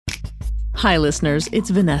Hi, listeners. It's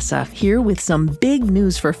Vanessa here with some big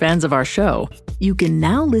news for fans of our show. You can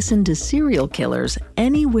now listen to Serial Killers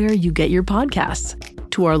anywhere you get your podcasts.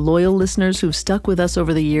 To our loyal listeners who've stuck with us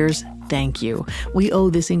over the years, thank you. We owe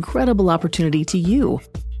this incredible opportunity to you.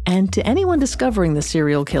 And to anyone discovering the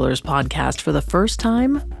Serial Killers podcast for the first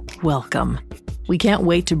time, welcome. We can't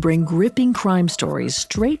wait to bring gripping crime stories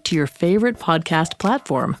straight to your favorite podcast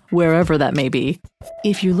platform, wherever that may be.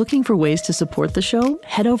 If you're looking for ways to support the show,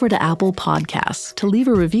 head over to Apple Podcasts to leave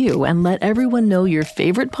a review and let everyone know your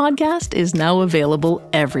favorite podcast is now available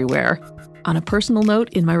everywhere. On a personal note,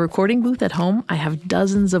 in my recording booth at home, I have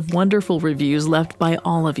dozens of wonderful reviews left by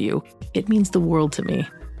all of you. It means the world to me.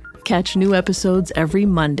 Catch new episodes every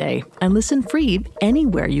Monday and listen free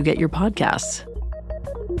anywhere you get your podcasts.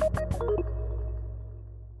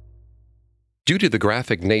 Due to the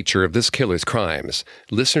graphic nature of this killer's crimes,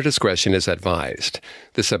 listener discretion is advised.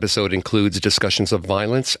 This episode includes discussions of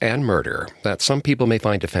violence and murder that some people may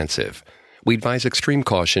find offensive. We advise extreme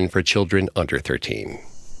caution for children under 13.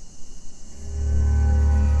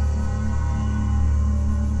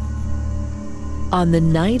 On the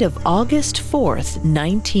night of August 4th,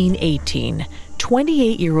 1918,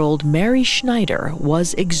 28-year-old Mary Schneider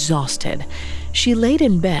was exhausted. She laid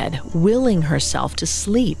in bed, willing herself to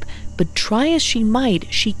sleep, but try as she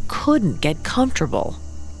might, she couldn't get comfortable.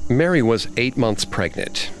 Mary was 8 months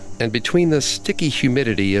pregnant, and between the sticky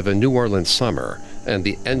humidity of a New Orleans summer and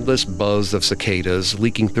the endless buzz of cicadas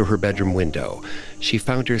leaking through her bedroom window, she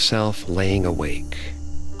found herself laying awake.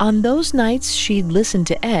 On those nights, she'd listen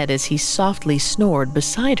to Ed as he softly snored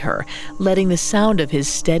beside her, letting the sound of his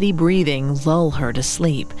steady breathing lull her to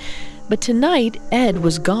sleep. But tonight, Ed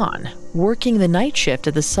was gone, working the night shift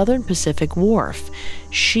at the Southern Pacific Wharf.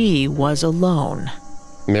 She was alone.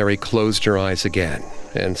 Mary closed her eyes again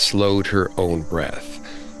and slowed her own breath,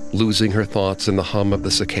 losing her thoughts in the hum of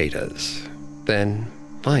the cicadas. Then,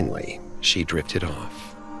 finally, she drifted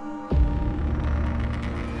off.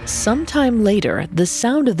 Sometime later, the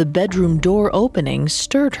sound of the bedroom door opening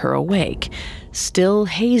stirred her awake. Still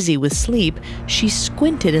hazy with sleep, she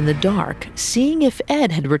squinted in the dark, seeing if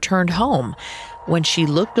Ed had returned home. When she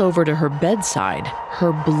looked over to her bedside,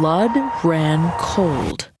 her blood ran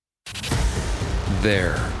cold.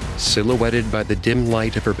 There, silhouetted by the dim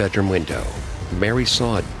light of her bedroom window, Mary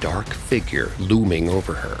saw a dark figure looming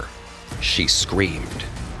over her. She screamed.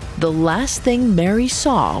 The last thing Mary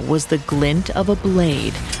saw was the glint of a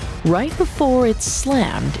blade, right before it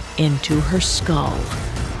slammed into her skull.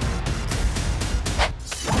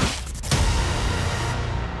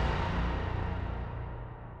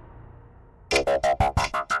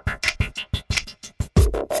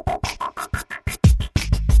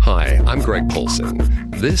 Hi, I'm Greg Polson.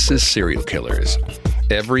 This is Serial Killers.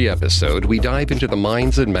 Every episode, we dive into the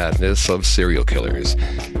minds and madness of serial killers.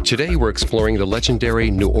 Today, we're exploring the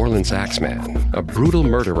legendary New Orleans Axeman, a brutal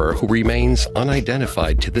murderer who remains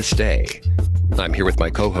unidentified to this day. I'm here with my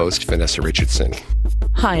co-host, Vanessa Richardson.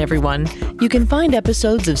 Hi, everyone. You can find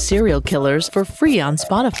episodes of Serial Killers for free on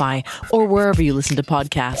Spotify or wherever you listen to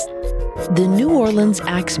podcasts. The New Orleans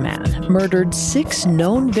Axeman murdered 6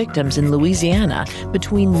 known victims in Louisiana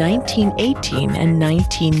between 1918 and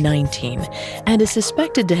 1919 and is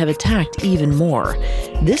suspected to have attacked even more.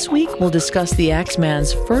 This week, we'll discuss the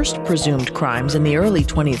Axeman's first presumed crimes in the early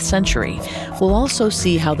 20th century. We'll also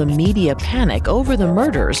see how the media panic over the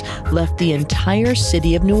murders left the entire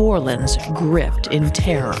city of New Orleans gripped in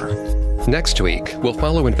terror. Next week, we'll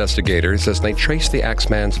follow investigators as they trace the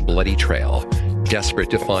Axeman's bloody trail,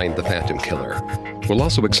 desperate to find the Phantom Killer. We'll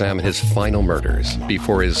also examine his final murders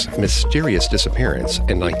before his mysterious disappearance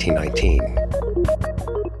in 1919.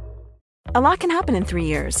 A lot can happen in 3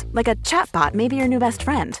 years, like a chatbot may be your new best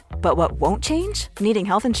friend. But what won't change? Needing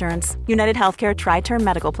health insurance. United Healthcare Tri-Term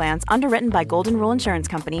Medical Plans, underwritten by Golden Rule Insurance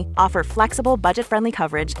Company, offer flexible, budget-friendly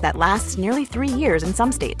coverage that lasts nearly 3 years in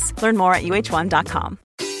some states. Learn more at uh1.com.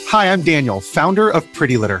 Hi, I'm Daniel, founder of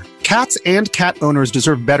Pretty Litter. Cats and cat owners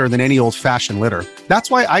deserve better than any old-fashioned litter.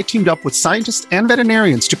 That's why I teamed up with scientists and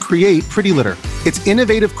veterinarians to create Pretty Litter. Its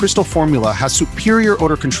innovative crystal formula has superior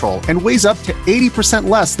odor control and weighs up to 80%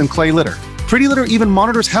 less than clay litter. Pretty Litter even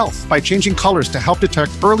monitors health by changing colors to help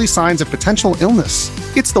detect early signs of potential illness.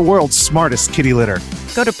 It's the world's smartest kitty litter.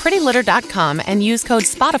 Go to prettylitter.com and use code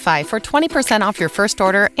SPOTIFY for 20% off your first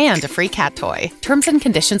order and a free cat toy. Terms and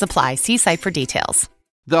conditions apply. See site for details.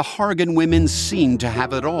 The Hargan women seemed to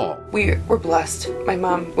have it all. We were blessed. My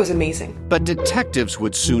mom was amazing. But detectives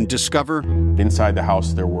would soon discover... inside the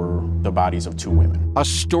house, there were the bodies of 2 women. A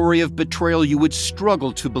story of betrayal you would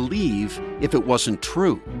struggle to believe if it wasn't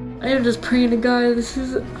true. I am just praying to God, this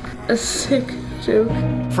is a sick joke.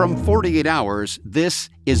 From 48 Hours, this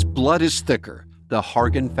is Blood is Thicker, the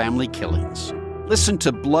Hargan Family Killings. Listen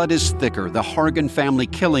to Blood is Thicker, the Hargan Family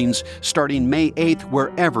Killings, starting May 8th,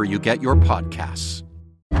 wherever you get your podcasts.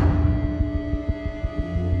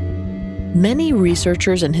 Many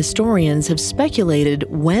researchers and historians have speculated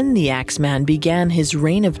when the Axeman began his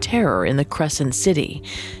reign of terror in the Crescent City.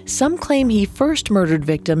 Some claim he first murdered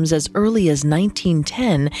victims as early as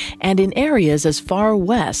 1910 and in areas as far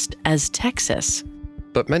west as Texas.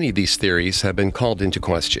 But many of these theories have been called into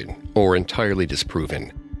question or entirely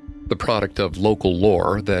disproven, the product of local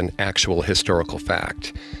lore than actual historical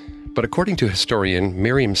fact. But according to historian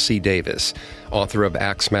Miriam C. Davis, author of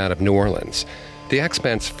Axeman of New Orleans, the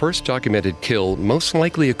Axeman's first documented kill most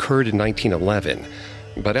likely occurred in 1911,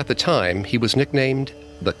 but at the time he was nicknamed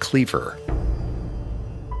the Cleaver.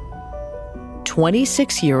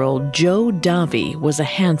 26-year-old Joe Davi was a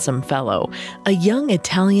handsome fellow, a young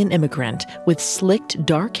Italian immigrant with slicked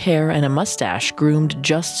dark hair and a mustache groomed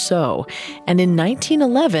just so, and in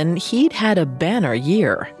 1911 he'd had a banner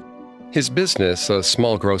year. His business, a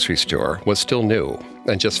small grocery store, was still new,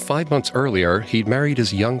 and just 5 months earlier, he'd married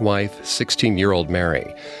his young wife, 16-year-old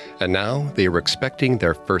Mary, and now they were expecting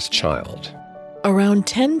their first child. Around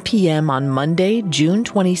 10 p.m. on Monday, June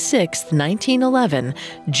 26, 1911,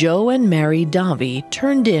 Joe and Mary Davi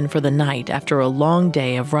turned in for the night after a long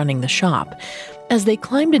day of running the shop. As they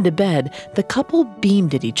climbed into bed, the couple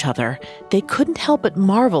beamed at each other. They couldn't help but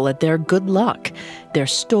marvel at their good luck. Their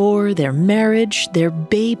store, their marriage, their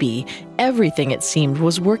baby, everything it seemed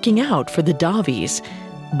was working out for the Davis.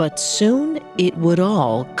 But soon it would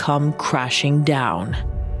all come crashing down.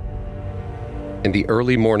 In the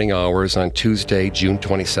early morning hours on Tuesday, June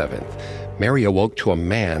 27th, Mary awoke to a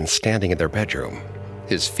man standing in their bedroom,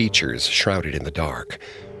 his features shrouded in the dark.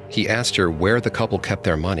 He asked her where the couple kept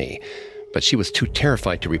their money, but she was too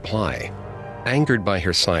terrified to reply. Angered by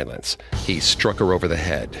her silence, he struck her over the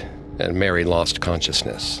head, and Mary lost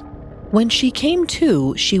consciousness. When she came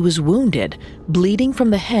to, she was wounded, bleeding from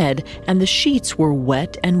the head, and the sheets were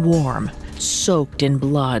wet and warm, soaked in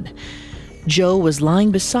blood. Joe was lying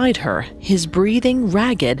beside her, his breathing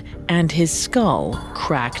ragged and his skull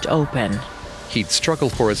cracked open. He'd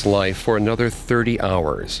struggled for his life for another 30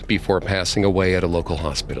 hours before passing away at a local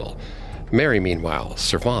hospital. Mary, meanwhile,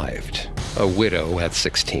 survived, a widow at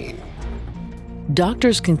 16.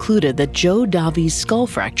 Doctors concluded that Joe Davi's skull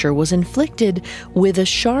fracture was inflicted with a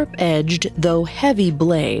sharp-edged, though heavy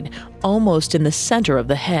blade, almost in the center of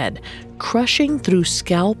the head, crushing through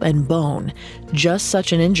scalp and bone, just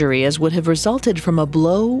such an injury as would have resulted from a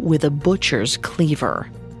blow with a butcher's cleaver.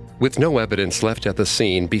 With no evidence left at the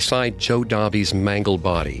scene beside Joe Davi's mangled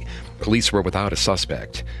body, police were without a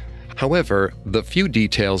suspect. However, the few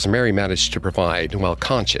details Mary managed to provide while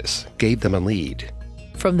conscious gave them a lead.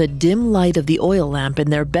 From the dim light of the oil lamp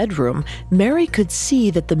in their bedroom, Mary could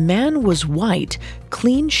see that the man was white,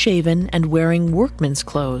 clean-shaven, and wearing workman's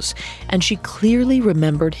clothes, and she clearly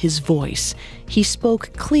remembered his voice. He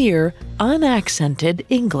spoke clear, unaccented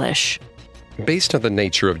English. Based on the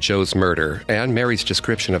nature of Joe's murder and Mary's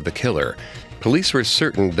description of the killer, police were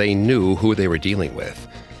certain they knew who they were dealing with.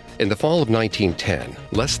 In the fall of 1910,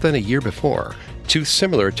 less than a year before, two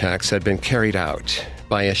similar attacks had been carried out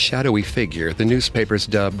by a shadowy figure the newspapers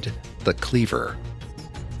dubbed the Cleaver.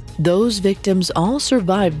 Those victims all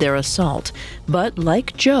survived their assault, but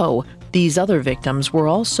like Joe, these other victims were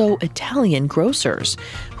also Italian grocers.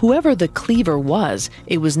 Whoever the Cleaver was,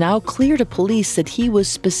 it was now clear to police that he was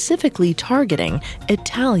specifically targeting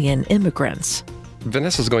Italian immigrants.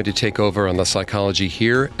 Vanessa's going to take over on the psychology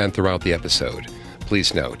here and throughout the episode.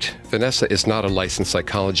 Please note, Vanessa is not a licensed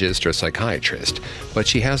psychologist or psychiatrist, but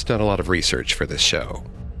she has done a lot of research for this show.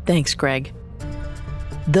 Thanks, Greg.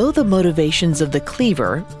 Though the motivations of the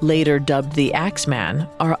Cleaver, later dubbed the Axeman,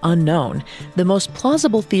 are unknown, the most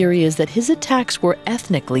plausible theory is that his attacks were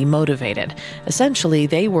ethnically motivated. Essentially,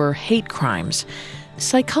 they were hate crimes.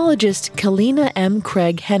 Psychologist Kalina M.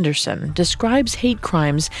 Craig Henderson describes hate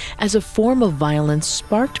crimes as a form of violence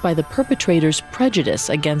sparked by the perpetrator's prejudice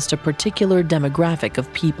against a particular demographic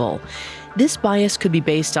of people. This bias could be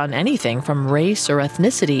based on anything from race or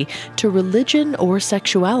ethnicity to religion or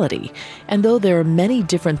sexuality. And though there are many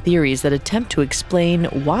different theories that attempt to explain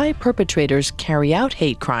why perpetrators carry out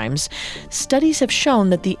hate crimes, studies have shown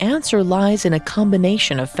that the answer lies in a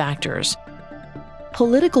combination of factors.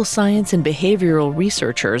 Political science and behavioral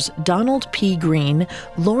researchers Donald P. Green,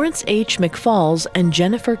 Lawrence H. McFalls, and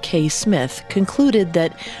Jennifer K. Smith concluded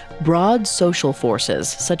that broad social forces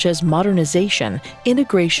such as modernization,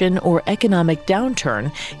 integration, or economic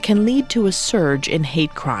downturn can lead to a surge in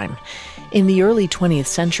hate crime. In the early 20th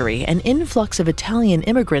century, an influx of Italian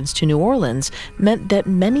immigrants to New Orleans meant that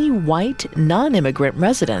many white, non-immigrant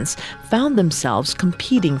residents found themselves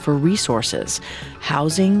competing for resources.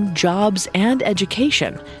 Housing, jobs, and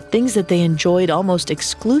education, things that they enjoyed almost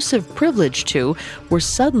exclusive privilege to, were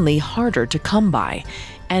suddenly harder to come by.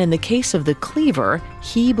 And in the case of the Cleaver,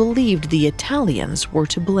 he believed the Italians were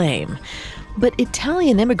to blame. But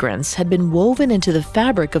Italian immigrants had been woven into the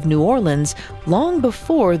fabric of New Orleans long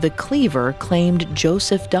before the Cleaver claimed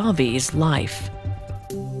Joseph Davi's life.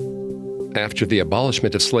 After the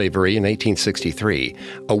abolishment of slavery in 1863,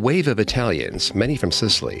 a wave of Italians, many from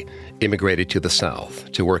Sicily, immigrated to the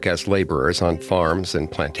South to work as laborers on farms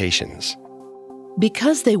and plantations.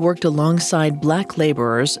 Because they worked alongside black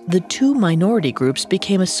laborers, the two minority groups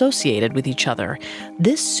became associated with each other.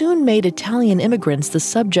 This soon made Italian immigrants the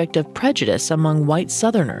subject of prejudice among white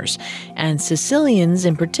Southerners, and Sicilians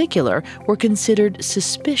in particular were considered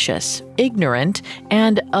suspicious, ignorant,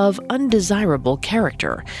 and of undesirable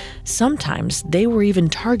character. Sometimes they were even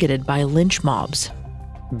targeted by lynch mobs.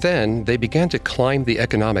 Then they began to climb the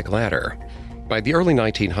economic ladder. By the early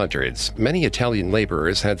 1900s, many Italian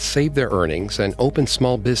laborers had saved their earnings and opened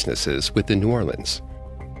small businesses within New Orleans.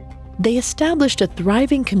 They established a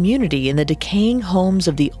thriving community in the decaying homes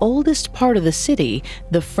of the oldest part of the city,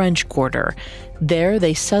 the French Quarter. There,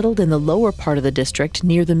 they settled in the lower part of the district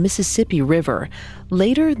near the Mississippi River.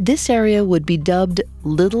 Later, this area would be dubbed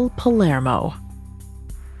Little Palermo.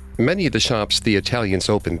 Many of the shops the Italians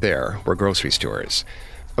opened there were grocery stores.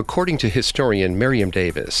 According to historian Miriam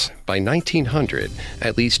Davis, by 1900,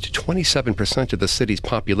 at least 27% of the city's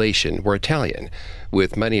population were Italian,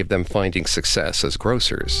 with many of them finding success as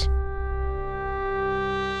grocers.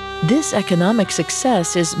 This economic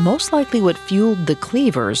success is most likely what fueled the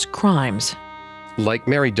Cleaver's crimes. Like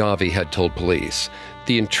Mary Davy had told police,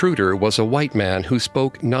 the intruder was a white man who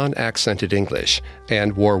spoke non-accented English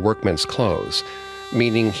and wore workman's clothes,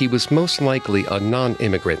 meaning he was most likely a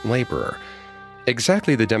non-immigrant laborer.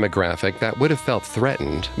 Exactly the demographic that would have felt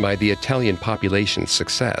threatened by the Italian population's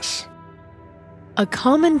success. A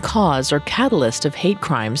common cause or catalyst of hate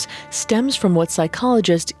crimes stems from what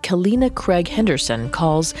psychologist Kalina Craig Henderson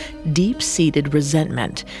calls deep-seated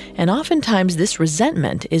resentment, and oftentimes this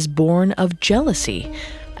resentment is born of jealousy.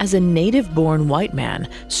 As a native-born white man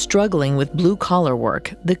struggling with blue-collar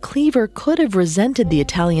work, the Cleaver could have resented the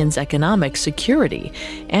Italians' economic security,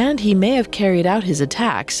 and he may have carried out his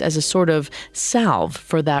attacks as a sort of salve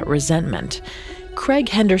for that resentment. Craig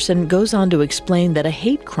Henderson goes on to explain that a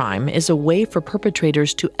hate crime is a way for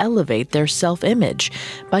perpetrators to elevate their self-image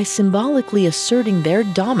by symbolically asserting their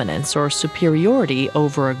dominance or superiority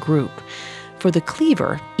over a group. For the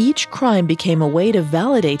Cleaver, each crime became a way to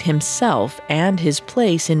validate himself and his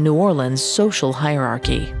place in New Orleans' social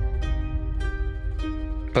hierarchy.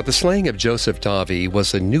 But the slaying of Joseph Davy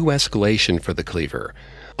was a new escalation for the Cleaver.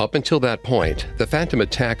 Up until that point, the phantom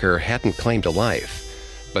attacker hadn't claimed a life.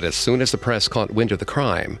 But as soon as the press caught wind of the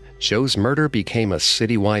crime, Joe's murder became a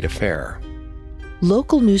citywide affair.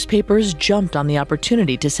 Local newspapers jumped on the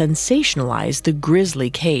opportunity to sensationalize the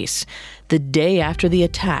grisly case. The day after the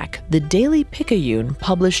attack, the Daily Picayune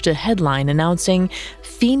published a headline announcing,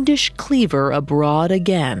 "Fiendish Cleaver abroad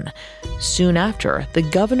again." Soon after, the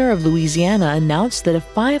governor of Louisiana announced that a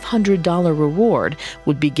 $500 reward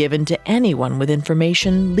would be given to anyone with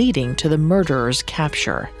information leading to the murderer's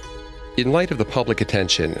capture. In light of the public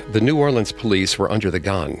attention, the New Orleans police were under the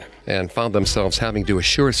gun and found themselves having to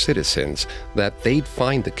assure citizens that they'd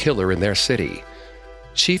find the killer in their city.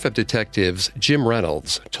 Chief of Detectives Jim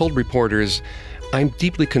Reynolds told reporters, "I'm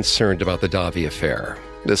deeply concerned about the Davy affair.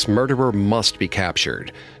 This murderer must be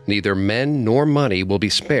captured. Neither men nor money will be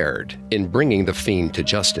spared in bringing the fiend to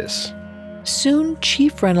justice." Soon,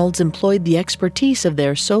 Chief Reynolds employed the expertise of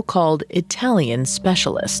their so-called Italian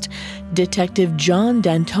specialist, Detective John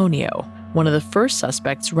D'Antonio. One of the first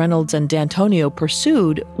suspects Reynolds and D'Antonio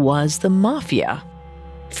pursued was the Mafia.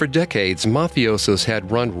 For decades, mafiosos had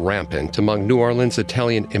run rampant among New Orleans'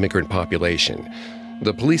 Italian immigrant population.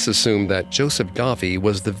 The police assumed that Joseph Davy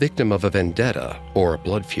was the victim of a vendetta or a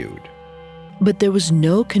blood feud. But there was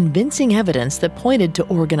no convincing evidence that pointed to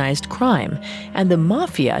organized crime, and the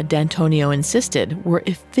Mafia, D'Antonio insisted, were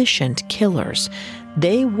efficient killers.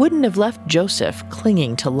 They wouldn't have left Joseph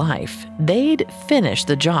clinging to life. They'd finish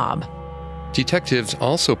the job. Detectives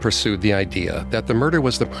also pursued the idea that the murder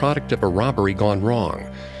was the product of a robbery gone wrong,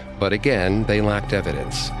 but again, they lacked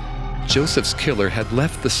evidence. Joseph's killer had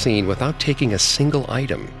left the scene without taking a single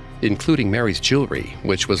item, including Mary's jewelry,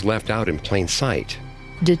 which was left out in plain sight.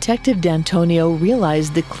 Detective D'Antonio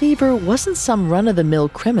realized the Cleaver wasn't some run-of-the-mill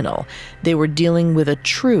criminal. They were dealing with a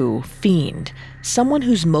true fiend, someone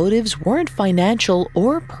whose motives weren't financial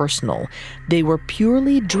or personal. They were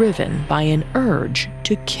purely driven by an urge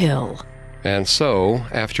to kill. And so,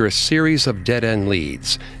 after a series of dead-end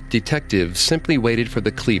leads, detectives simply waited for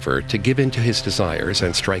the Cleaver to give in to his desires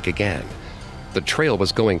and strike again. The trail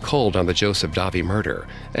was going cold on the Joseph Davy murder,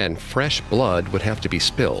 and fresh blood would have to be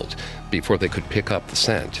spilled before they could pick up the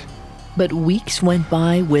scent. But weeks went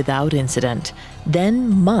by without incident, then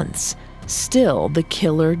months. Still, the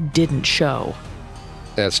killer didn't show.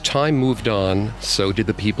 As time moved on, so did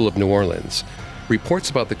the people of New Orleans. Reports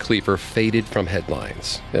about the Cleaver faded from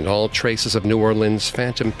headlines, and all traces of New Orleans'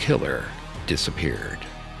 phantom killer disappeared.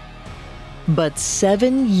 But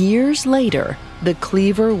 7 years later, the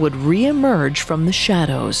Cleaver would reemerge from the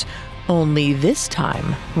shadows, only this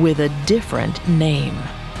time with a different name.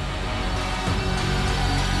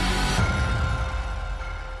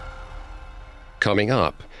 Coming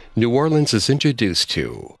up, New Orleans is introduced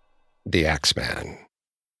to the Axeman.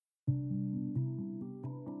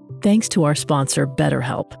 Thanks to our sponsor,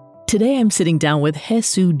 BetterHelp. Today I'm sitting down with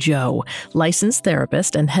Jesus Joe, licensed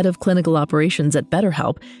therapist and head of clinical operations at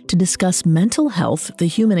BetterHelp, to discuss mental health, the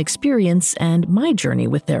human experience, and my journey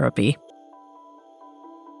with therapy.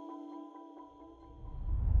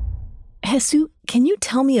 Jesus, can you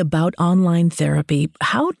tell me about online therapy?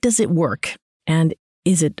 How does it work? And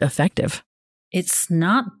is it effective? It's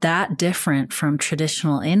not that different from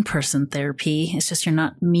traditional in-person therapy. It's just you're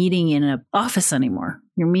not meeting in an office anymore.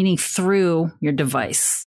 You're meeting through your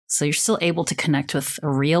device. So you're still able to connect with a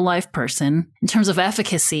real-life person. In terms of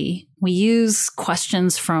efficacy, we use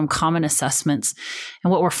questions from common assessments.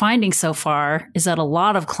 And what we're finding so far is that a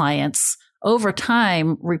lot of clients, over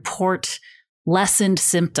time, report lessened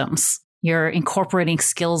symptoms. You're incorporating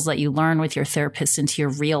skills that you learn with your therapist into your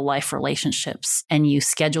real-life relationships. And you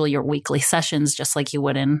schedule your weekly sessions just like you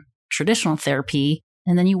would in traditional therapy.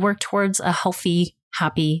 And then you work towards a healthy,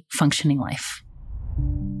 happy, functioning life.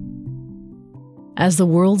 As the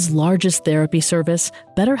world's largest therapy service,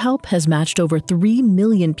 BetterHelp has matched over 3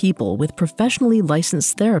 million people with professionally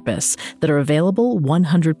licensed therapists that are available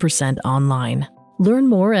 100% online. Learn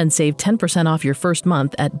more and save 10% off your first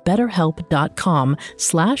month at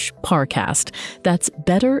betterhelp.com/parcast. That's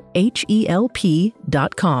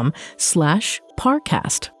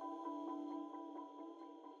betterhelp.com/parcast.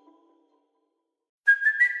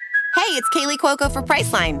 Hey, it's Kaylee Cuoco for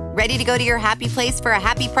Priceline. Ready to go to your happy place for a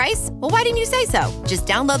happy price? Well, why didn't you say so? Just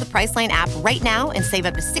download the Priceline app right now and save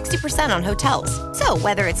up to 60% on hotels. So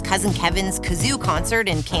whether it's Cousin Kevin's Kazoo Concert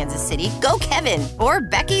in Kansas City, go Kevin, or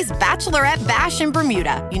Becky's Bachelorette Bash in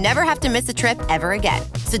Bermuda, you never have to miss a trip ever again.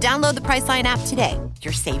 So download the Priceline app today.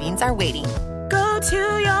 Your savings are waiting. Go to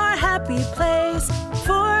your happy place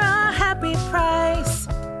for a happy price.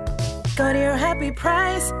 Go to your happy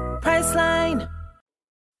price, Priceline.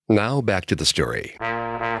 Now back to the story.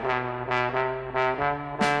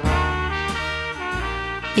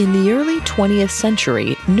 In the early 20th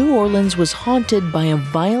century, New Orleans was haunted by a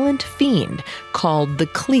violent fiend called the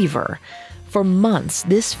Cleaver. For months,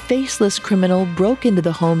 this faceless criminal broke into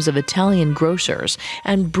the homes of Italian grocers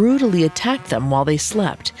and brutally attacked them while they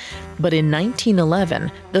slept. But in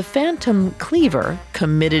 1911, the Phantom Cleaver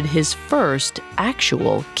committed his first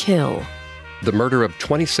actual kill. The murder of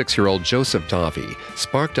 26-year-old Joseph Davy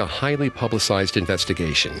sparked a highly publicized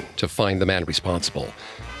investigation to find the man responsible.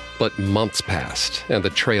 But months passed, and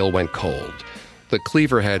the trail went cold. The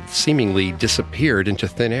Cleaver had seemingly disappeared into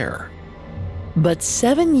thin air. But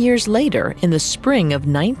 7 years later, in the spring of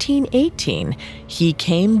 1918, he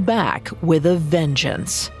came back with a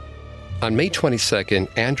vengeance. On May 22nd,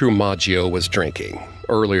 Andrew Maggio was drinking.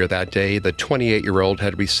 Earlier that day, the 28-year-old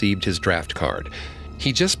had received his draft card.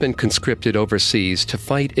 He'd just been conscripted overseas to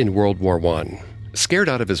fight in World War I. Scared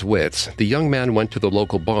out of his wits, the young man went to the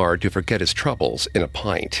local bar to forget his troubles in a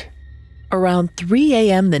pint. Around 3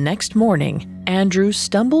 a.m. the next morning, Andrew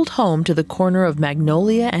stumbled home to the corner of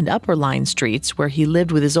Magnolia and Upper Line Streets where he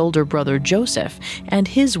lived with his older brother Joseph and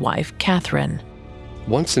his wife Catherine.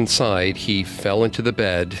 Once inside, he fell into the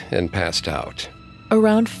bed and passed out.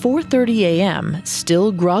 Around 4:30 a.m.,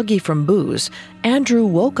 still groggy from booze, Andrew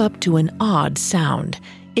woke up to an odd sound.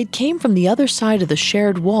 It came from the other side of the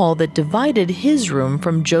shared wall that divided his room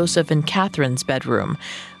from Joseph and Catherine's bedroom.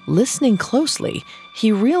 Listening closely,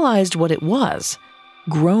 he realized what it was: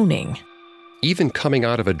 groaning. Even coming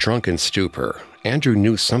out of a drunken stupor, Andrew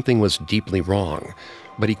knew something was deeply wrong,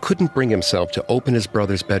 but he couldn't bring himself to open his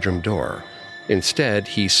brother's bedroom door. Instead,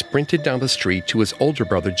 he sprinted down the street to his older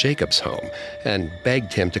brother Jacob's home and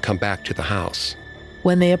begged him to come back to the house.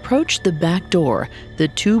 When they approached the back door, the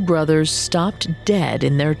two brothers stopped dead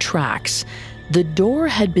in their tracks. The door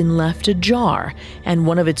had been left ajar, and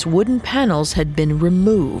one of its wooden panels had been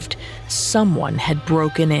removed. Someone had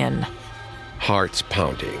broken in. Hearts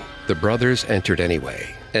pounding, the brothers entered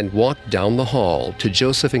anyway and walked down the hall to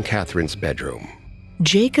Joseph and Catherine's bedroom.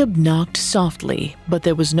 Jacob knocked softly, but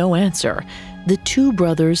there was no answer. The two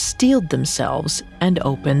brothers steeled themselves and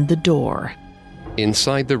opened the door.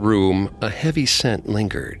 Inside the room, a heavy scent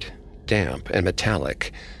lingered, damp and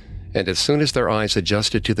metallic, and as soon as their eyes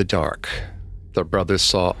adjusted to the dark, the brothers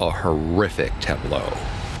saw a horrific tableau.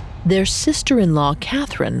 Their sister-in-law,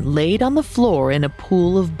 Catherine, laid on the floor in a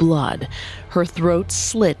pool of blood. Her throat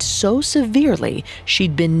slit so severely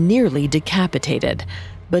she'd been nearly decapitated.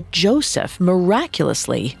 But Joseph,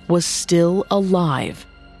 miraculously, was still alive.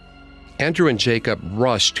 Andrew and Jacob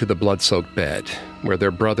rushed to the blood-soaked bed, where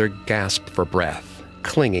their brother gasped for breath,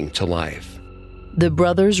 clinging to life. The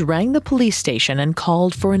brothers rang the police station and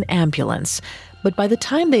called for an ambulance. But by the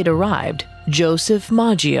time they'd arrived, Joseph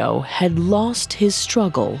Maggio had lost his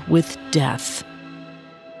struggle with death.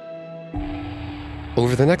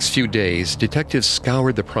 Over the next few days, detectives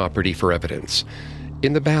scoured the property for evidence.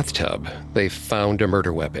 In the bathtub, they found a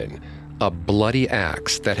murder weapon, a bloody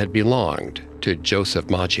axe that had belonged to Joseph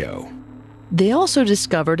Maggio. They also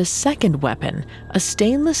discovered a second weapon, a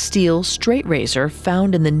stainless steel straight razor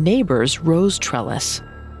found in the neighbor's rose trellis.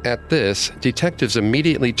 At this, detectives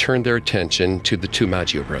immediately turned their attention to the two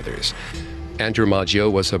Maggio brothers. Andrew Maggio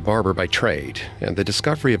was a barber by trade, and the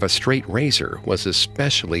discovery of a straight razor was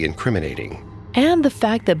especially incriminating. And the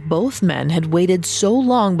fact that both men had waited so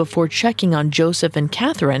long before checking on Joseph and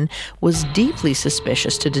Catherine was deeply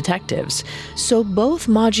suspicious to detectives. So both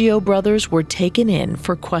Maggio brothers were taken in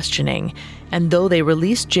for questioning, and though they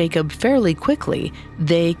released Jacob fairly quickly,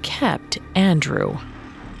 they kept Andrew.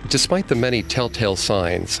 Despite the many telltale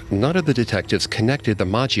signs, none of the detectives connected the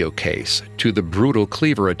Maggio case to the brutal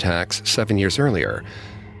Cleaver attacks 7 years earlier.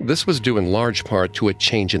 This was due in large part to a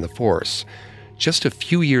change in the force. Just a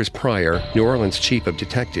few years prior, New Orleans chief of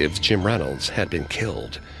detectives Jim Reynolds had been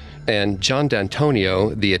killed, and John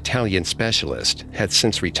D'Antonio, the Italian specialist, had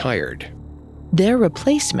since retired. Their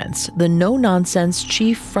replacements, the no-nonsense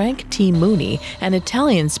Chief Frank T. Mooney and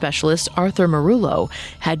Italian specialist Arthur Marullo,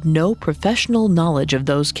 had no professional knowledge of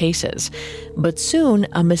those cases. But soon,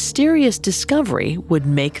 a mysterious discovery would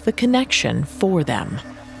make the connection for them.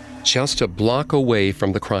 Just a block away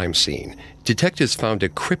from the crime scene, detectives found a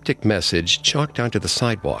cryptic message chalked onto the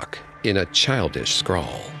sidewalk in a childish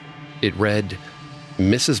scrawl. It read,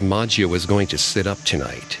 "Mrs. Maggio is going to sit up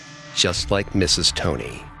tonight, just like Mrs.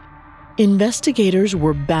 Tony." Investigators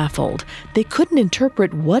were baffled. They couldn't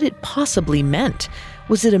interpret what it possibly meant.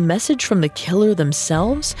 Was it a message from the killer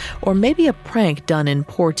themselves, or maybe a prank done in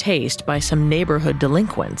poor taste by some neighborhood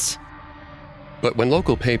delinquents? But when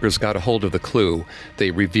local papers got a hold of the clue,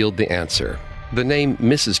 they revealed the answer. The name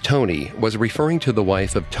Mrs. Tony was referring to the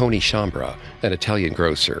wife of Tony Chambra, an Italian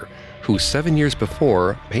grocer, who 7 years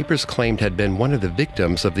before, papers claimed had been one of the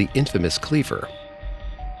victims of the infamous Cleaver.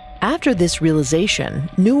 After this realization,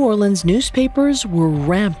 New Orleans newspapers were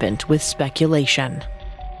rampant with speculation.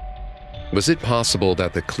 Was it possible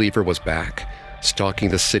that the Cleaver was back, stalking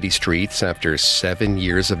the city streets after 7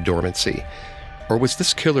 years of dormancy? Or was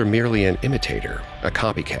this killer merely an imitator, a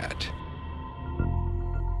copycat?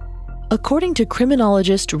 According to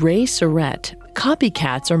criminologist Ray Surrett,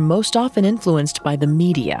 copycats are most often influenced by the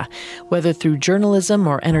media, whether through journalism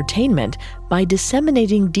or entertainment. By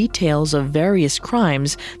disseminating details of various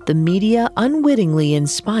crimes, the media unwittingly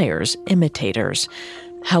inspires imitators.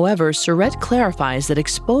 However, Surrett clarifies that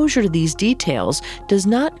exposure to these details does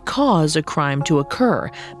not cause a crime to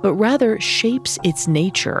occur, but rather shapes its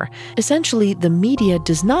nature. Essentially, the media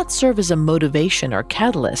does not serve as a motivation or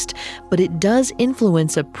catalyst, but it does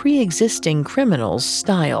influence a pre-existing criminal's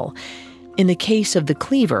style. In the case of the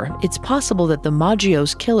Cleaver, it's possible that the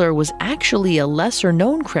Maggio's killer was actually a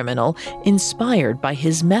lesser-known criminal inspired by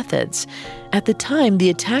his methods. At the time,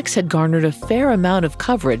 the attacks had garnered a fair amount of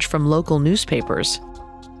coverage from local newspapers.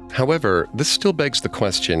 However, this still begs the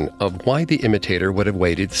question of why the imitator would have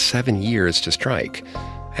waited 7 years to strike.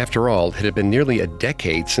 After all, it had been nearly a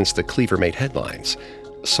decade since the Cleaver made headlines.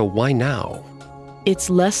 So why now? It's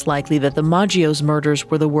less likely that the Maggio's murders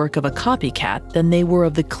were the work of a copycat than they were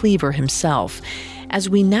of the Cleaver himself. As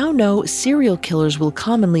we now know, serial killers will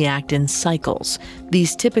commonly act in cycles.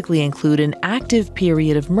 These typically include an active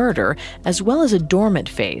period of murder, as well as a dormant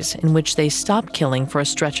phase in which they stop killing for a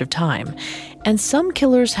stretch of time. And some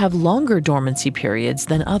killers have longer dormancy periods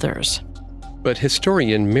than others. But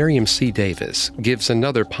historian Miriam C. Davis gives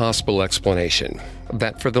another possible explanation,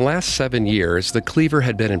 that for the last 7 years, the Cleaver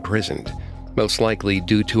had been imprisoned, most likely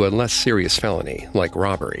due to a less serious felony, like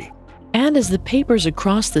robbery. And as the papers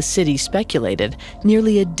across the city speculated,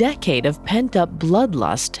 nearly a decade of pent-up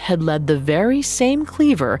bloodlust had led the very same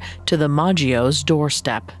Cleaver to the Maggio's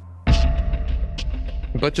doorstep.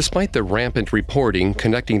 But despite the rampant reporting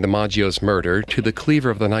connecting the Maggio's murder to the Cleaver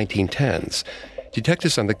of the 1910s,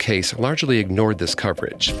 detectives on the case largely ignored this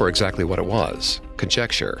coverage for exactly what it was,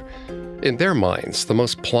 conjecture. In their minds, the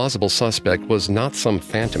most plausible suspect was not some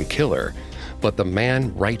phantom killer, but the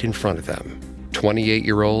man right in front of them,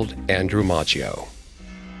 28-year-old Andrew Maggio.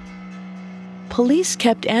 Police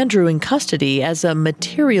kept Andrew in custody as a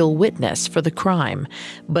material witness for the crime,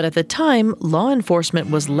 but at the time, law enforcement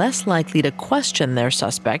was less likely to question their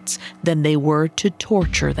suspects than they were to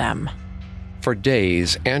torture them. For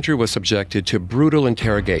days, Andrew was subjected to brutal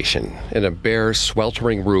interrogation in a bare,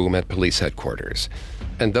 sweltering room at police headquarters.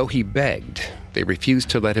 And though he begged, they refused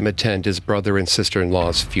to let him attend his brother and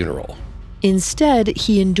sister-in-law's funeral. Instead,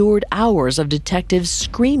 he endured hours of detectives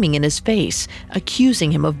screaming in his face,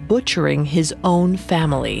 accusing him of butchering his own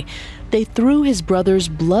family. They threw his brother's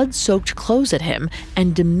blood-soaked clothes at him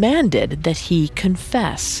and demanded that he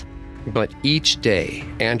confess. But each day,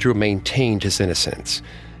 Andrew maintained his innocence.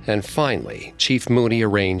 And finally, Chief Mooney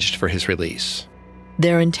arranged for his release.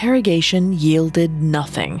 Their interrogation yielded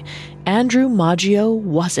nothing. Andrew Maggio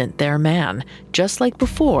wasn't their man. Just like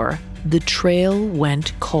before, the trail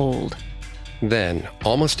went cold. Then,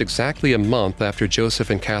 almost exactly a month after Joseph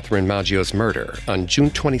and Catherine Maggio's murder, on June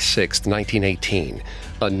 26, 1918,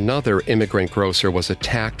 another immigrant grocer was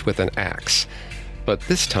attacked with an axe. But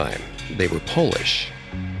this time, they were Polish.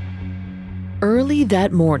 Early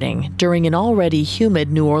that morning, during an already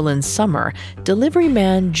humid New Orleans summer, delivery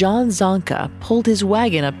man John Zonka pulled his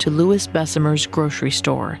wagon up to Louis Bessemer's grocery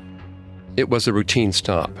store. It was a routine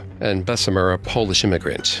stop, and Bessemer, a Polish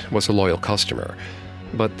immigrant, was a loyal customer.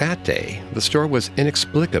 But that day, the store was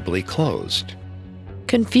inexplicably closed.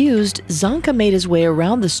 Confused, Zonka made his way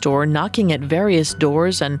around the store, knocking at various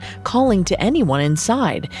doors and calling to anyone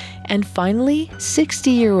inside. And finally,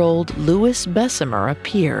 60-year-old Louis Bessemer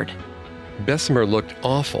appeared. Bessemer looked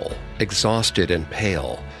awful, exhausted and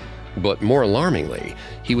pale. But more alarmingly,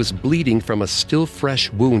 he was bleeding from a still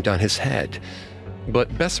fresh wound on his head.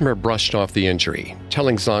 But Bessemer brushed off the injury,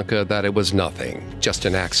 telling Zonka that it was nothing, just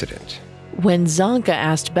an accident. When Zonka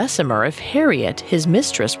asked Bessemer if Harriet, his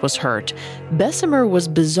mistress, was hurt, Bessemer was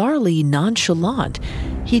bizarrely nonchalant.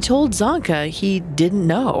 He told Zonka he didn't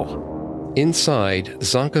know. Inside,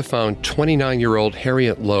 Zonka found 29-year-old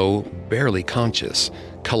Harriet Lowe barely conscious,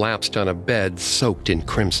 collapsed on a bed soaked in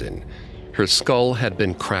crimson. Her skull had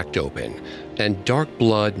been cracked open, and dark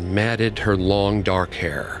blood matted her long, dark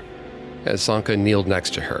hair. As Zonka kneeled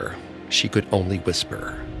next to her, she could only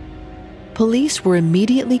whisper. Police were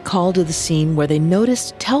immediately called to the scene, where they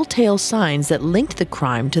noticed telltale signs that linked the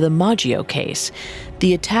crime to the Maggio case.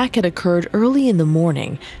 The attack had occurred early in the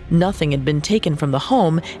morning. Nothing had been taken from the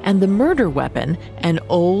home, and the murder weapon, an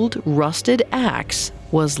old, rusted axe,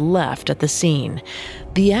 was left at the scene.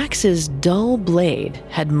 The axe's dull blade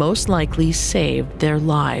had most likely saved their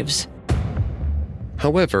lives.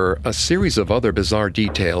 However, a series of other bizarre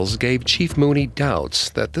details gave Chief Mooney doubts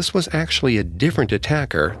that this was actually a different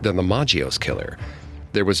attacker than the Maggio's killer.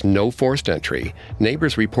 There was no forced entry,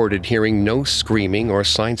 neighbors reported hearing no screaming or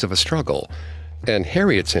signs of a struggle, and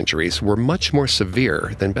Harriet's injuries were much more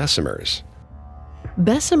severe than Bessemer's.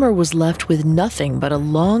 Bessemer was left with nothing but a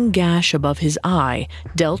long gash above his eye,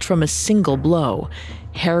 dealt from a single blow.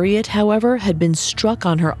 Harriet, however, had been struck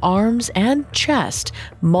on her arms and chest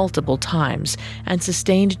multiple times and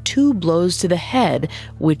sustained 2 blows to the head,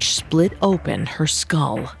 which split open her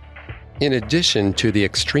skull. In addition to the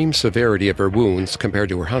extreme severity of her wounds compared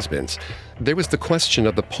to her husband's, there was the question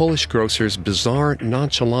of the Polish grocer's bizarre,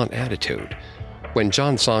 nonchalant attitude. When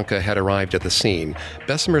John Zonka had arrived at the scene,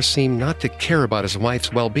 Bessemer seemed not to care about his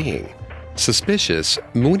wife's well-being. Suspicious,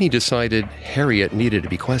 Mooney decided Harriet needed to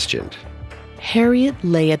be questioned. Harriet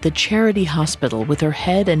lay at the charity hospital with her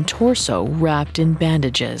head and torso wrapped in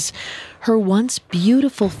bandages. Her once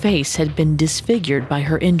beautiful face had been disfigured by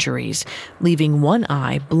her injuries, leaving one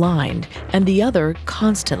eye blind and the other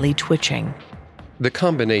constantly twitching. The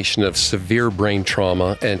combination of severe brain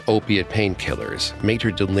trauma and opiate painkillers made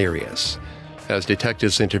her delirious. As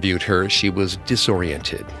detectives interviewed her, she was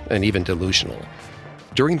disoriented and even delusional.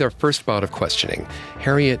 During their first bout of questioning,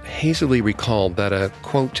 Harriet hazily recalled that a,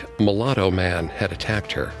 quote, mulatto man had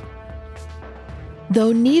attacked her.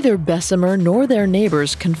 Though neither Bessemer nor their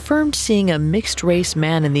neighbors confirmed seeing a mixed-race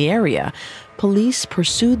man in the area, police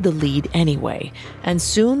pursued the lead anyway, and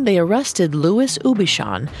soon they arrested Louis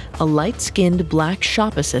Ubichan, a light-skinned black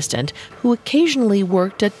shop assistant who occasionally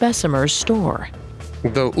worked at Bessemer's store.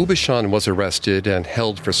 Though Ubichan was arrested and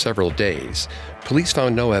held for several days, police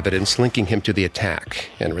found no evidence linking him to the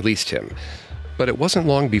attack and released him. But it wasn't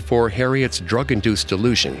long before Harriet's drug-induced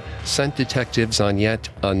delusion sent detectives on yet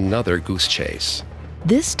another goose chase.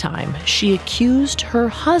 This time, she accused her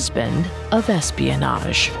husband of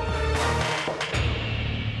espionage.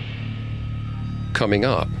 Coming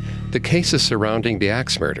up, the cases surrounding the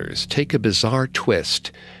axe murders take a bizarre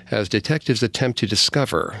twist as detectives attempt to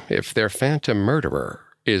discover if their phantom murderer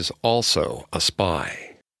is also a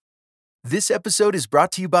spy. This episode is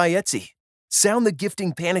brought to you by Etsy. Sound the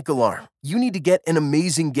gifting panic alarm. You need to get an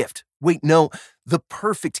amazing gift. Wait, no, the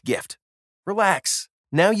perfect gift. Relax.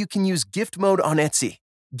 Now you can use gift mode on Etsy.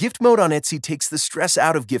 Gift mode on Etsy takes the stress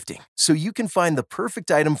out of gifting, so you can find the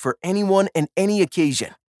perfect item for anyone and any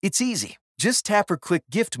occasion. It's easy. Just tap or click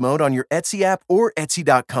gift mode on your Etsy app or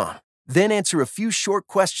Etsy.com. Then answer a few short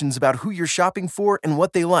questions about who you're shopping for and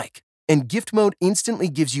what they like. And gift mode instantly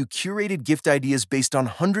gives you curated gift ideas based on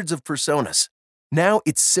hundreds of personas. Now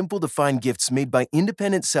it's simple to find gifts made by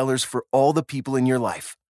independent sellers for all the people in your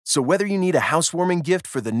life. So whether you need a housewarming gift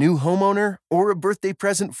for the new homeowner or a birthday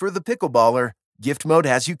present for the pickleballer, gift mode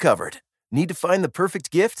has you covered. Need to find the perfect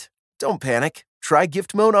gift? Don't panic. Try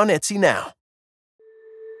gift mode on Etsy now.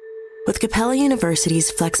 With Capella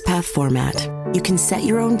University's FlexPath format, you can set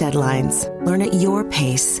your own deadlines, learn at your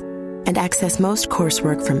pace, and access most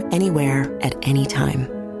coursework from anywhere at any time.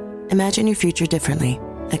 Imagine your future differently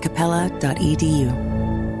at capella.edu.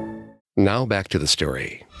 Now back to the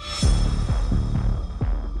story.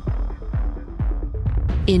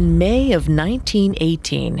 In May of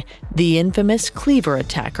 1918, the infamous Cleaver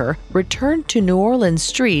attacker returned to New Orleans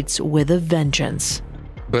streets with a vengeance.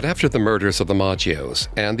 But after the murders of the Maggios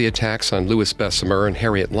and the attacks on Louis Bessemer and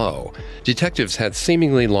Harriet Lowe, detectives had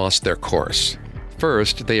seemingly lost their course.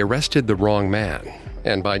 First, they arrested the wrong man,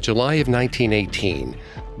 and by July of 1918,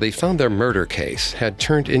 they found their murder case had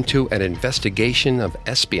turned into an investigation of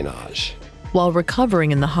espionage. While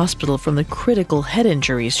recovering in the hospital from the critical head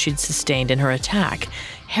injuries she'd sustained in her attack,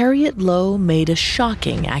 Harriet Lowe made a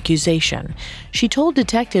shocking accusation. She told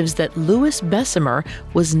detectives that Louis Bessemer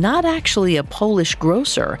was not actually a Polish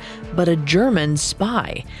grocer, but a German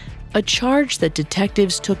spy, a charge that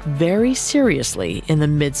detectives took very seriously in the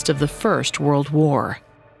midst of the First World War.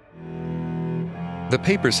 The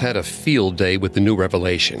papers had a field day with the new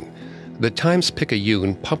revelation. The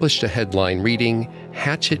Times-Picayune published a headline reading,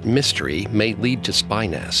 "Hatchet Mystery May Lead to Spy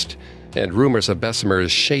Nest," and rumors of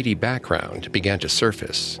Bessemer's shady background began to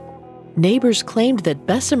surface. Neighbors claimed that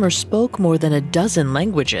Bessemer spoke more than a dozen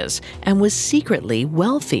languages and was secretly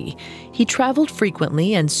wealthy. He traveled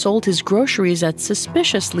frequently and sold his groceries at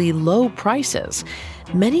suspiciously low prices.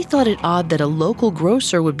 Many thought it odd that a local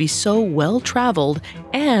grocer would be so well-traveled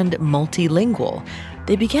and multilingual.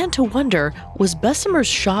 They began to wonder, was Bessemer's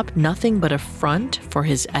shop nothing but a front for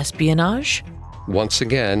his espionage? Once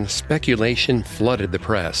again, speculation flooded the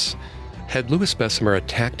press. Had Louis Bessemer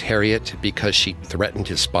attacked Harriet because she threatened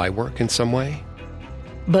his spy work in some way?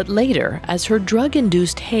 But later, as her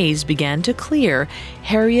drug-induced haze began to clear,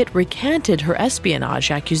 Harriet recanted her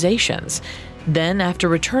espionage accusations. Then, after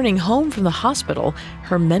returning home from the hospital,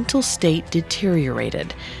 her mental state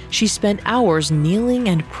deteriorated. She spent hours kneeling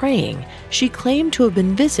and praying. She claimed to have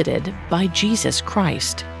been visited by Jesus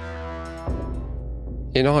Christ.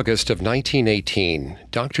 In August of 1918,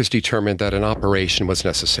 doctors determined that an operation was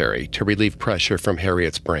necessary to relieve pressure from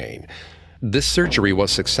Harriet's brain. This surgery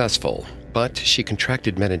was successful, but she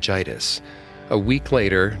contracted meningitis. A week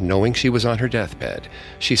later, knowing she was on her deathbed,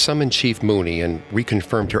 she summoned Chief Mooney and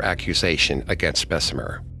reconfirmed her accusation against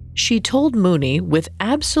Bessemer. She told Mooney with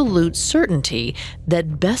absolute certainty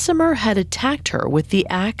that Bessemer had attacked her with the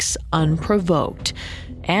axe unprovoked.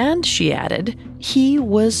 And, she added, he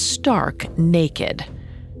was stark naked.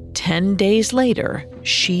 10 days later,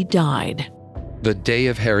 she died. The day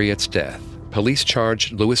of Harriet's death, police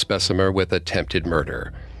charged Louis Bessemer with attempted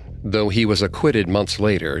murder. Though he was acquitted months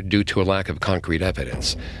later due to a lack of concrete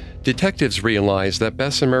evidence, detectives realized that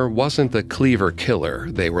Bessemer wasn't the Cleaver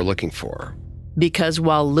killer they were looking for. Because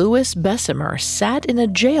while Louis Bessemer sat in a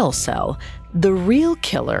jail cell, the real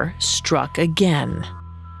killer struck again.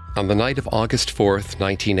 On the night of August 4th,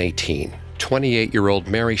 1918, 28-year-old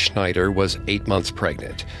Mary Schneider was 8 months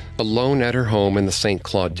pregnant, alone at her home in the St.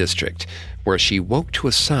 Claude district, where she woke to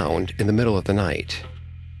a sound in the middle of the night.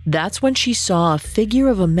 That's when she saw a figure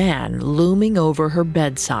of a man looming over her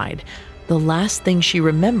bedside. The last thing she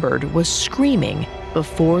remembered was screaming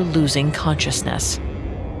before losing consciousness.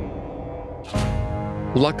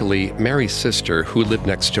 Luckily, Mary's sister, who lived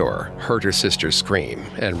next door, heard her sister scream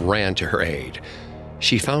and ran to her aid.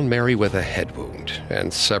 She found Mary with a head wound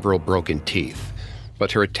and several broken teeth,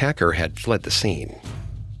 but her attacker had fled the scene.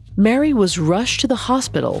 Mary was rushed to the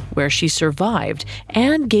hospital where she survived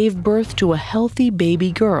and gave birth to a healthy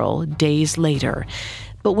baby girl days later.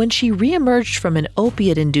 But when she reemerged from an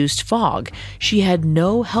opiate-induced fog, she had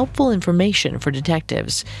no helpful information for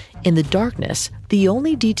detectives. In the darkness, the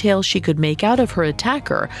only detail she could make out of her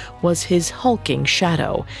attacker was his hulking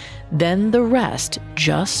shadow. Then the rest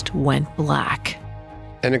just went black.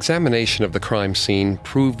 An examination of the crime scene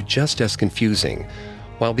proved just as confusing.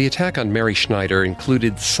 While the attack on Mary Schneider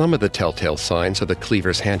included some of the telltale signs of the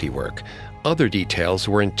cleaver's handiwork, other details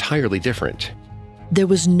were entirely different. There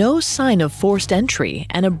was no sign of forced entry,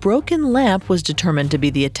 and a broken lamp was determined to be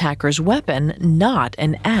the attacker's weapon, not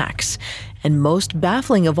an axe. And most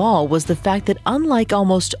baffling of all was the fact that unlike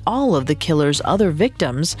almost all of the killer's other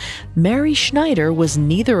victims, Mary Schneider was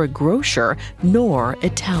neither a grocer nor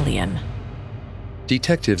Italian.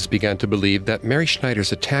 Detectives began to believe that Mary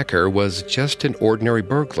Schneider's attacker was just an ordinary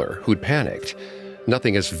burglar who'd panicked,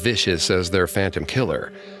 nothing as vicious as their phantom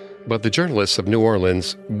killer. But the journalists of New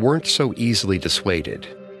Orleans weren't so easily dissuaded.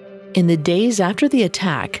 In the days after the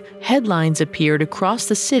attack, headlines appeared across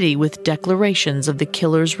the city with declarations of the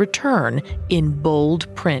killer's return in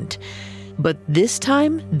bold print. But this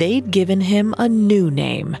time, they'd given him a new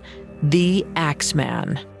name, the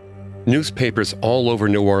Axeman. Newspapers all over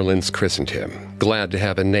New Orleans christened him, glad to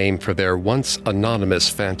have a name for their once anonymous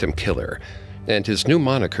phantom killer, and his new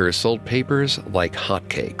moniker sold papers like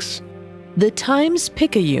hotcakes. The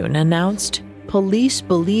Times-Picayune announced, "Police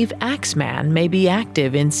believe Axeman may be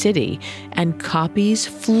active in city," and copies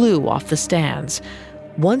flew off the stands.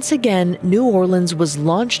 Once again, New Orleans was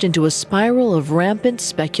launched into a spiral of rampant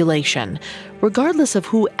speculation. Regardless of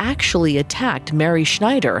who actually attacked Mary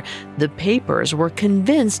Schneider, the papers were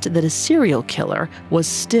convinced that a serial killer was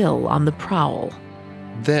still on the prowl.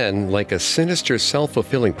 Then, like a sinister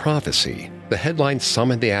self-fulfilling prophecy, the headlines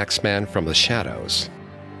summoned the Axeman from the shadows.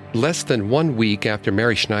 Less than 1 week after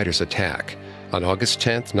Mary Schneider's attack, on August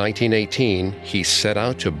 10, 1918, he set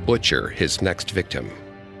out to butcher his next victim.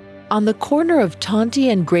 On the corner of Tonty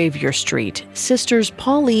and Gravier Street, sisters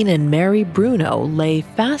Pauline and Mary Bruno lay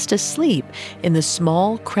fast asleep in the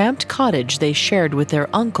small, cramped cottage they shared with their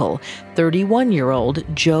uncle, 31-year-old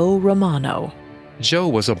Joe Romano. Joe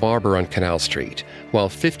was a barber on Canal Street, while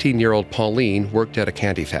 15-year-old Pauline worked at a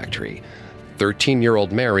candy factory.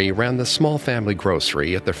 13-year-old Mary ran the small family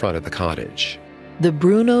grocery at the front of the cottage. The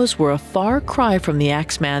Brunos were a far cry from the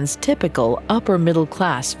Axeman's typical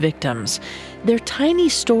upper-middle-class victims. Their tiny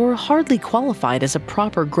store hardly qualified as a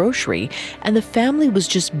proper grocery, and the family was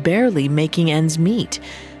just barely making ends meet.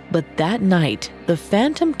 But that night, the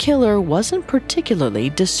phantom killer wasn't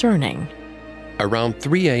particularly discerning. Around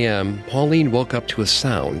 3 a.m., Pauline woke up to a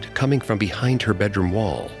sound coming from behind her bedroom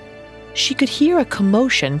wall. She could hear a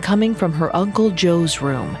commotion coming from her Uncle Joe's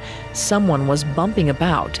room. Someone was bumping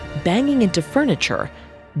about, banging into furniture.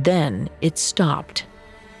 Then it stopped.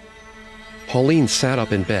 Pauline sat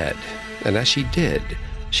up in bed, and as she did,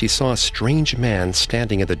 she saw a strange man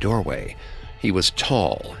standing in the doorway. He was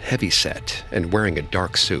tall, heavy-set, and wearing a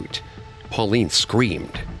dark suit. Pauline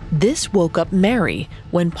screamed. This woke up Mary.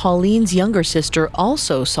 When Pauline's younger sister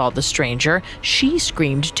also saw the stranger, she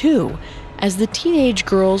screamed too. As the teenage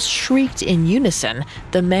girls shrieked in unison,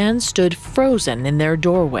 the man stood frozen in their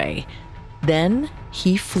doorway. Then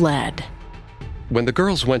he fled. When the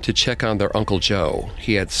girls went to check on their Uncle Joe,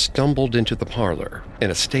 he had stumbled into the parlor in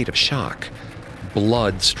a state of shock.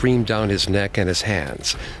 Blood streamed down his neck and his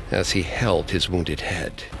hands as he held his wounded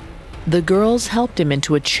head. The girls helped him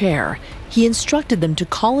into a chair. He instructed them to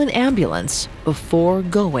call an ambulance before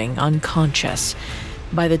going unconscious.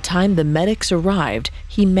 By the time the medics arrived,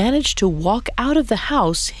 he managed to walk out of the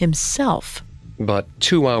house himself. But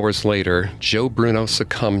 2 hours later, Joe Bruno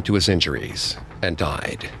succumbed to his injuries and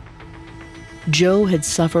died. Joe had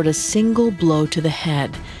suffered a single blow to the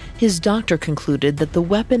head. His doctor concluded that the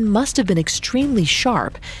weapon must have been extremely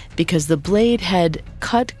sharp because the blade had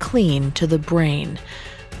cut clean to the brain.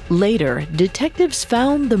 Later, detectives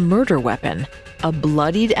found the murder weapon, a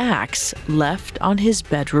bloodied axe left on his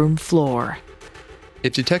bedroom floor.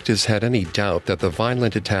 If detectives had any doubt that the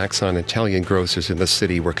violent attacks on Italian grocers in the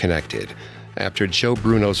city were connected, after Joe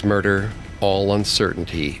Bruno's murder, all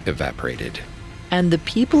uncertainty evaporated. And the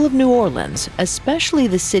people of New Orleans, especially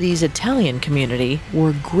the city's Italian community,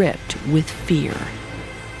 were gripped with fear.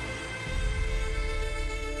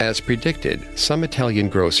 As predicted, some Italian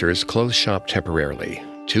grocers closed shop temporarily,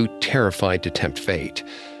 too terrified to tempt fate.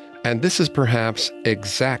 And this is perhaps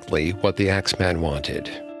exactly what the Axeman wanted.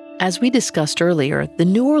 As we discussed earlier, the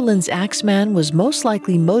New Orleans Axeman was most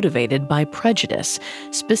likely motivated by prejudice,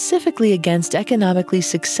 specifically against economically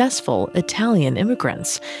successful Italian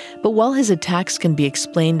immigrants. But while his attacks can be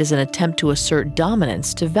explained as an attempt to assert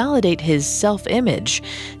dominance to validate his self-image,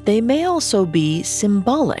 they may also be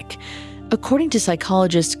symbolic. According to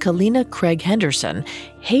psychologist Kalina Craig Henderson,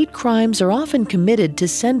 hate crimes are often committed to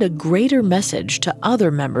send a greater message to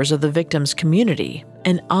other members of the victim's community,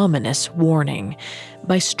 an ominous warning.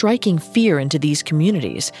 By striking fear into these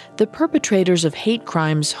communities, the perpetrators of hate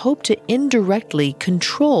crimes hope to indirectly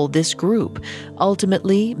control this group,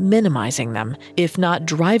 ultimately minimizing them, if not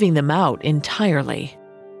driving them out entirely.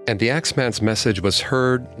 And the Axeman's message was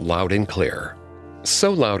heard loud and clear.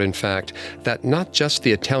 So loud, in fact, that not just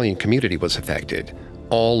the Italian community was affected.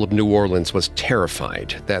 All of New Orleans was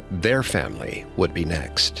terrified that their family would be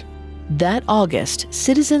next. That August,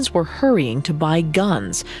 citizens were hurrying to buy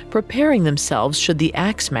guns, preparing themselves should the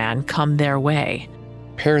Axeman come their way.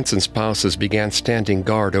 Parents and spouses began standing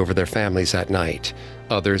guard over their families at night.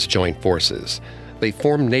 Others joined forces. They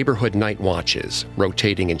formed neighborhood night watches,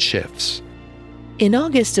 rotating in shifts. In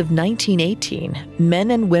August of 1918,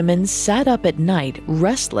 men and women sat up at night,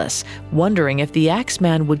 restless, wondering if the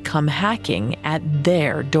Axeman would come hacking at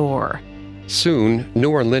their door. Soon,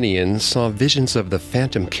 New Orleanians saw visions of the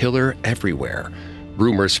phantom killer everywhere.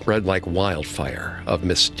 Rumors spread like wildfire of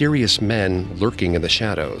mysterious men lurking in the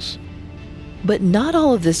shadows. But not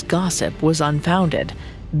all of this gossip was unfounded.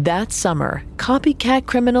 That summer, copycat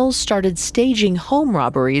criminals started staging home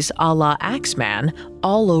robberies a la Axeman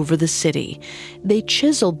all over the city. They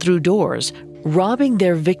chiseled through doors, robbing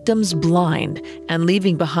their victims blind and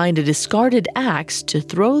leaving behind a discarded axe to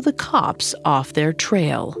throw the cops off their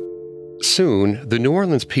trail. Soon, the New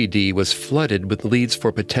Orleans PD was flooded with leads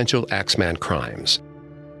for potential Axeman crimes.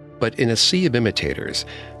 But in a sea of imitators,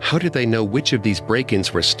 how did they know which of these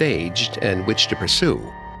break-ins were staged and which to pursue?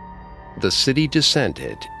 The city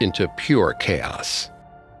descended into pure chaos.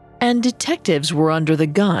 And detectives were under the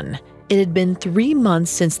gun. It had been 3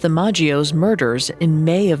 months since the Maggios murders in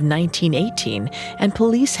May of 1918, and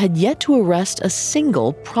police had yet to arrest a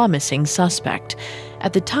single promising suspect.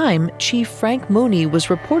 At the time, Chief Frank Mooney was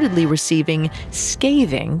reportedly receiving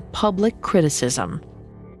scathing public criticism.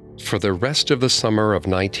 For the rest of the summer of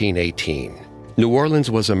 1918, New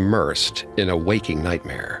Orleans was immersed in a waking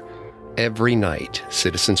nightmare. Every night,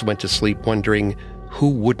 citizens went to sleep wondering who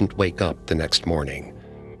wouldn't wake up the next morning.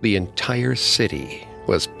 The entire city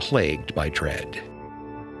was plagued by dread.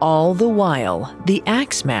 All the while, the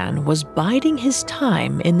Axeman was biding his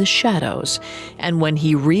time in the shadows, and when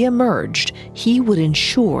he re-emerged, he would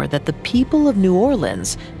ensure that the people of New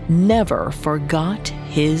Orleans never forgot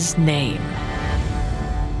his name.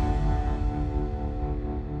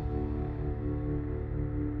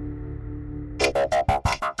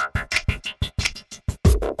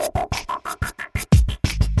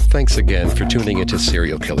 Thanks again for tuning into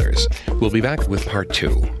Serial Killers. We'll be back with part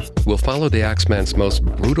 2. We'll follow the Axeman's most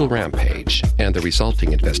brutal rampage and the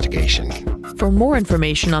resulting investigation. For more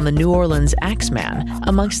information on the New Orleans Axeman,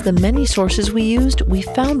 amongst the many sources we used, we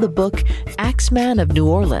found the book Axeman of New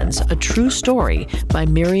Orleans, A True Story by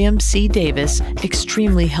Miriam C. Davis,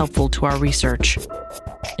 extremely helpful to our research.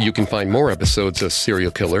 You can find more episodes of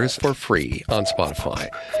Serial Killers for free on Spotify.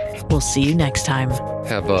 We'll see you next time.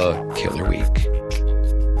 Have a killer week.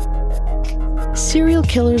 Serial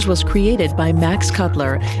Killers was created by Max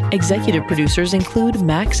Cutler. Executive producers include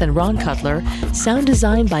Max and Ron Cutler. Sound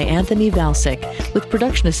design by Anthony Valsic, with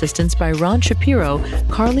production assistance by Ron Shapiro,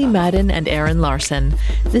 Carly Madden, and Aaron Larson.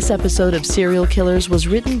 This episode of Serial Killers was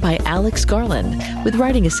written by Alex Garland, with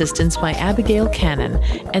writing assistance by Abigail Cannon,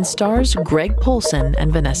 and stars Greg Polson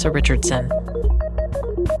and Vanessa Richardson.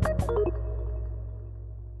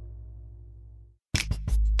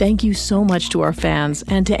 Thank you so much to our fans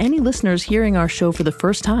and to any listeners hearing our show for the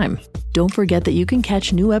first time. Don't forget that you can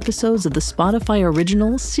catch new episodes of the Spotify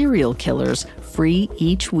original Serial Killers free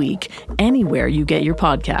each week, anywhere you get your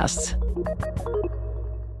podcasts.